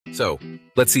So,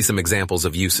 let's see some examples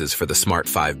of uses for the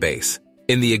SMART5 bass.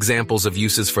 In the examples of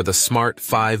uses for the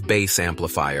SMART5 bass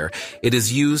amplifier, it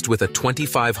is used with a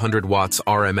 2500 watts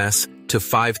RMS to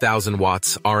 5000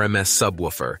 watts RMS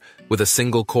subwoofer with a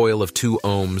single coil of 2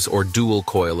 ohms or dual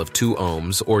coil of 2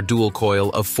 ohms or dual coil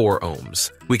of 4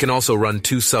 ohms. We can also run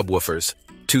two subwoofers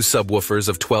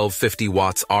of 1250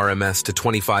 watts RMS to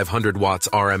 2500 watts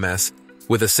RMS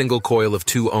with a single coil of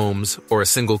 2 ohms or a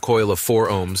single coil of 4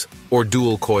 ohms or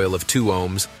dual coil of 2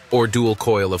 ohms or dual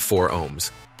coil of 4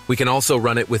 ohms. We can also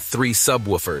run it with 3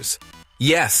 subwoofers.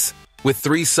 Yes, with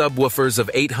 3 subwoofers of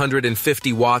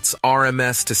 850 watts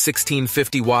RMS to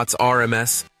 1650 watts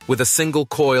RMS with a single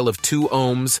coil of 2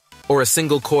 ohms or a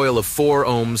single coil of 4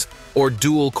 ohms or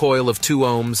dual coil of 2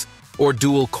 ohms or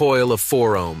dual coil of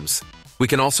 4 ohms. We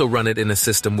can also run it in a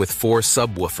system with 4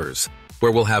 subwoofers,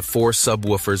 where we'll have 4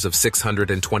 subwoofers of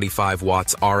 625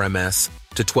 watts RMS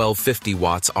to 1250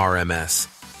 watts RMS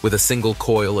with a single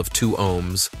coil of 2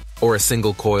 ohms or a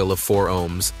single coil of 4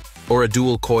 ohms or a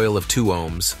dual coil of 2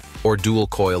 ohms or dual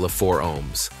coil of 4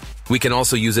 ohms. We can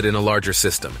also use it in a larger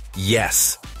system,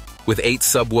 yes, with 8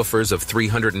 subwoofers of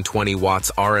 320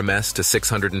 watts RMS to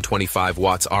 625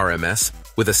 watts RMS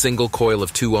with a single coil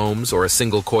of 2 ohms or a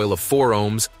single coil of 4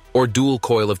 ohms or dual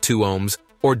coil of 2 ohms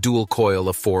or dual coil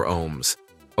of 4 ohms.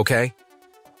 Okay?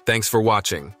 Thanks for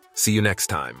watching. See you next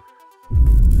time.